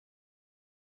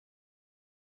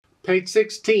Page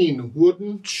 16,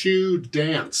 wooden shoe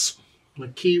dance. The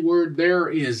key word there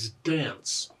is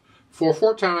dance.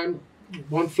 4/4 time,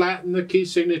 1 flat in the key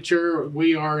signature.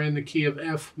 We are in the key of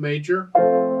F major.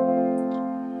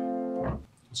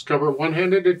 Let's cover it one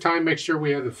hand at a time. Make sure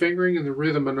we have the fingering and the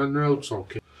rhythm and the notes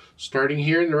okay. Starting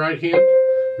here in the right hand,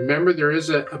 remember there is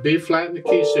a B flat in the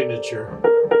key signature.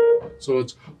 So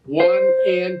it's 1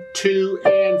 and 2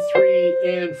 and 3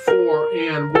 and 4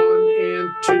 and 1 and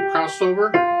 2.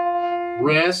 Crossover,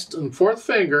 rest, and 4th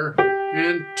finger,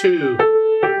 and 2.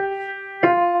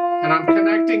 And I'm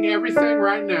connecting everything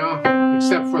right now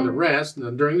except for the rest, and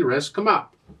then during the rest come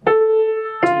up. 2,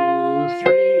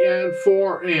 3, and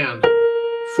 4, and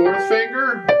 4th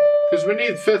finger, because we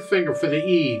need the 5th finger for the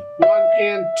E. 1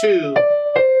 and 2.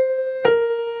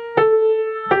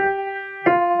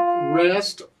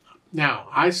 Rest. Now,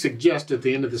 I suggest at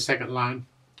the end of the second line,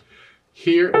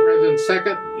 here, rather than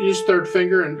second, use 3rd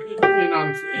finger and end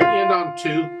on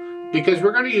 2, because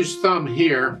we're going to use thumb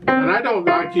here, and I don't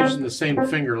like using the same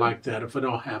finger like that if I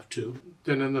don't have to.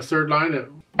 Then in the 3rd line,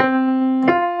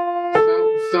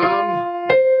 thumb,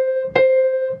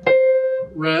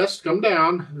 rest, come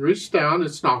down, reach down,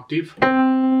 it's an octave. It's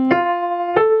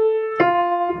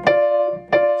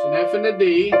an F and a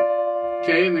D,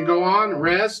 okay, and then go on,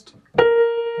 rest,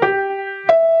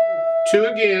 2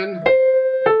 again,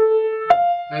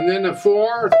 and then a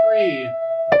 4, 3,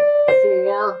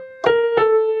 4.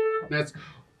 That's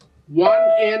 1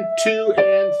 and 2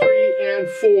 and 3 and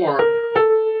 4.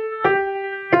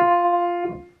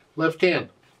 Left hand,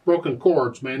 broken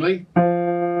chords mainly.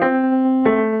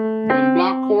 And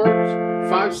block chords,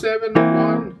 5, 7,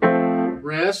 1,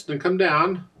 rest, and come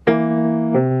down.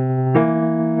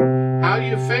 How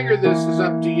you finger this is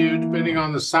up to you, depending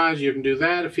on the size. You can do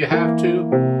that if you have to.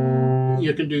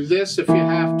 You can do this if you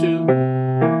have to.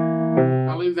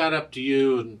 I'll leave that up to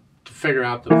you and to figure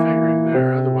out the fingering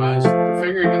there. Otherwise, the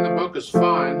fingering in the book is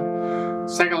fine.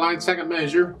 Second line, second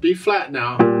measure, B flat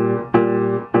now.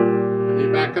 And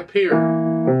then back up here.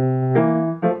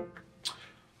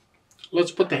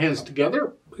 Let's put the hands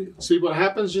together. See what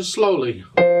happens just slowly.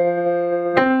 See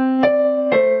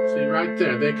right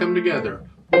there, they come together.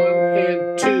 1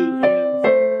 and 2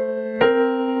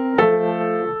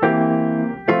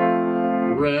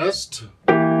 and rest.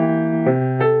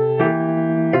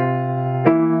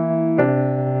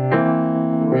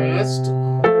 Rest.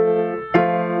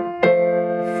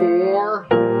 4.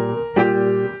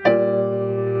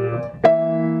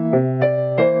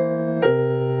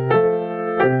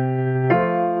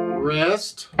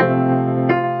 Rest.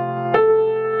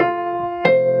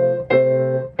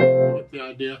 Get the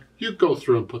idea? You go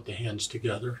through and put the hands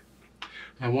together.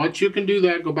 And once you can do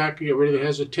that, go back and get rid of the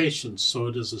hesitations so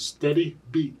it is a steady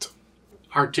beat.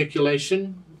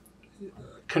 Articulation,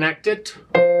 connect it.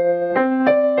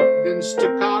 Then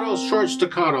staccatos, short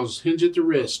staccatos, hinge at the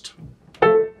wrist.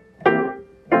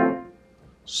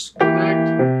 Connect.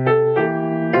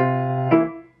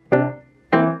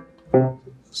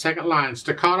 Second line,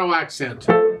 staccato accent.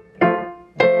 Give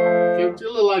it a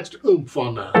little extra oomph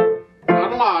on that.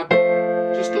 Not a lot,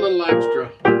 just a little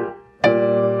extra.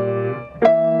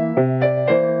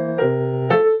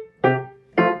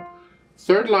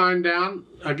 Third line down,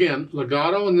 again,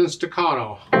 legato and then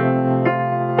staccato.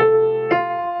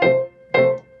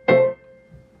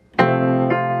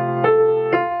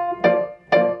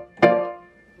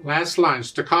 Last line,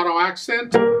 staccato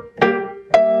accent.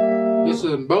 This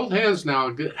is in both hands now,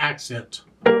 a good accent.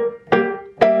 And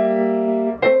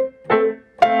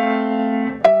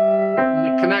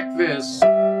connect this.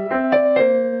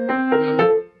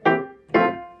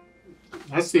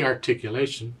 That's the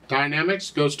articulation.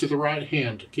 Dynamics goes to the right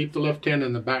hand. Keep the left hand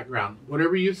in the background.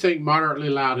 Whatever you think moderately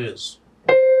loud is.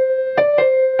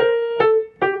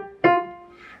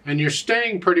 And you're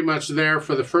staying pretty much there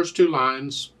for the first 2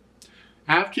 lines.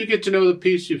 After you get to know the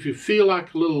piece, if you feel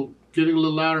like getting a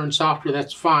little louder and softer,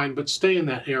 that's fine, but stay in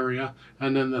that area.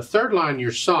 And then the 3rd line,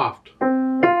 you're soft.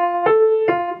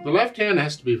 The left hand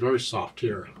has to be very soft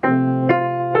here.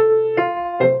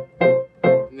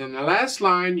 And then the last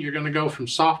line, you're going to go from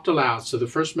soft to loud. So the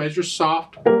first measure is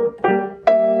soft,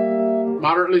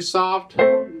 moderately soft,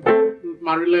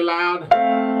 moderately loud,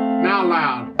 now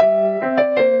loud.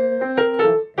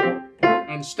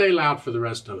 And stay loud for the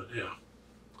rest of it, yeah.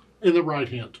 In the right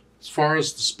hand. As far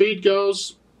as the speed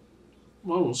goes,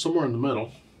 well, somewhere in the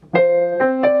middle.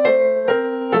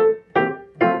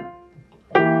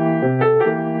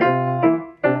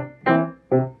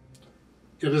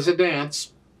 It is a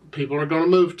dance. People are going to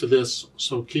move to this,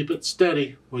 so keep it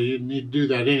steady. Well, you need to do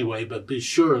that anyway, but be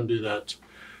sure and do that.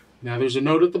 Now there's a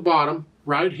note at the bottom.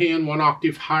 Right hand 1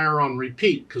 octave higher on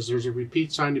repeat, because there's a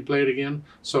repeat sign to play it again.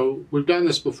 So we've done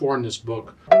this before in this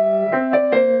book.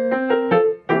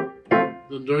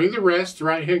 Then during the rest, the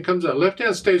right hand comes up. Left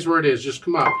hand stays where it is. Just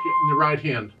come up in the right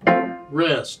hand.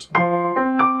 Rest.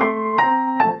 Now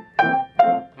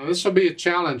this will be a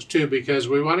challenge too, because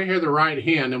we want to hear the right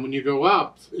hand, and when you go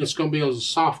up, it's going to be a little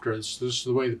softer. This is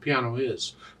the way the piano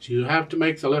is. So you have to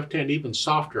make the left hand even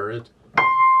softer.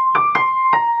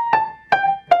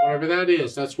 Whatever that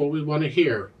is, that's what we want to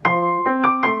hear.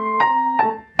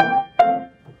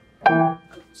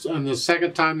 So, and the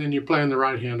second time, then you're playing the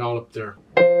right hand all up there.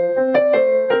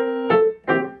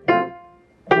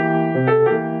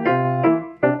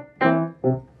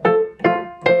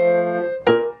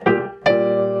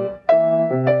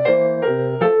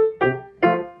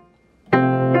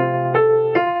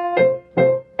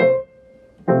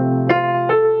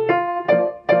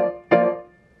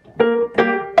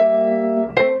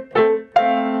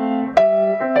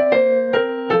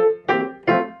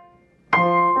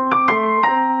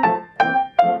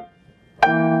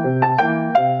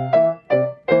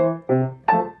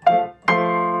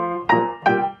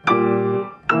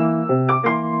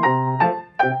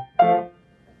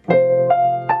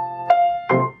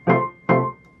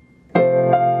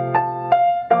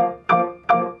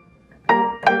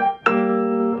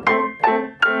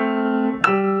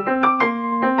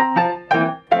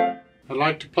 I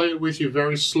like to play it with you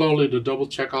very slowly to double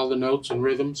check all the notes and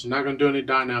rhythms. I'm not going to do any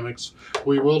dynamics.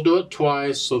 We will do it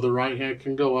twice so the right hand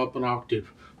can go up an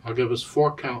octave. I'll give us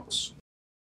 4 counts.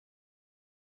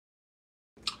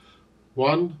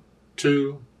 1,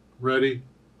 2, ready,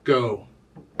 go.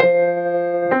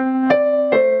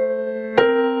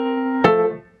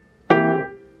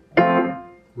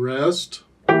 Rest.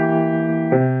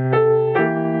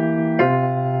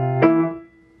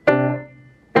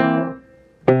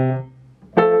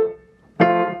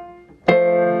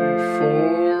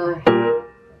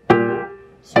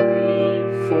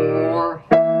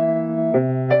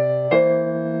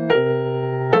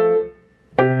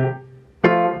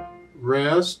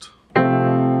 Rest.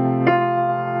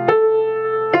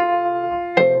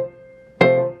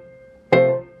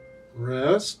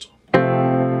 Rest.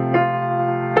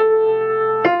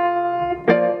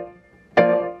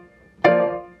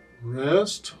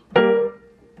 Rest.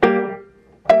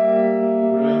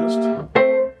 Rest.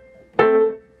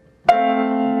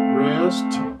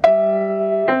 Rest.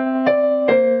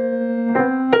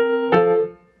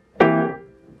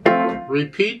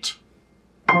 Repeat.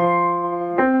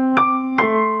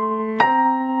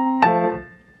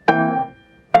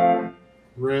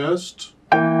 Rest.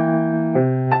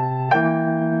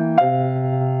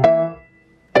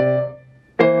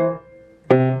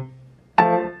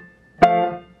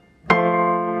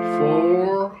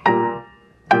 4,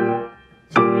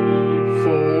 3,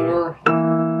 4.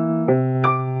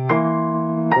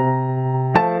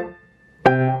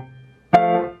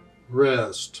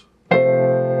 Rest.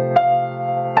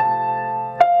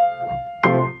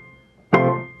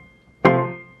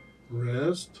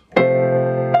 Rest.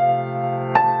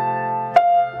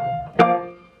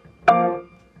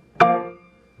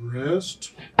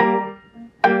 Rest.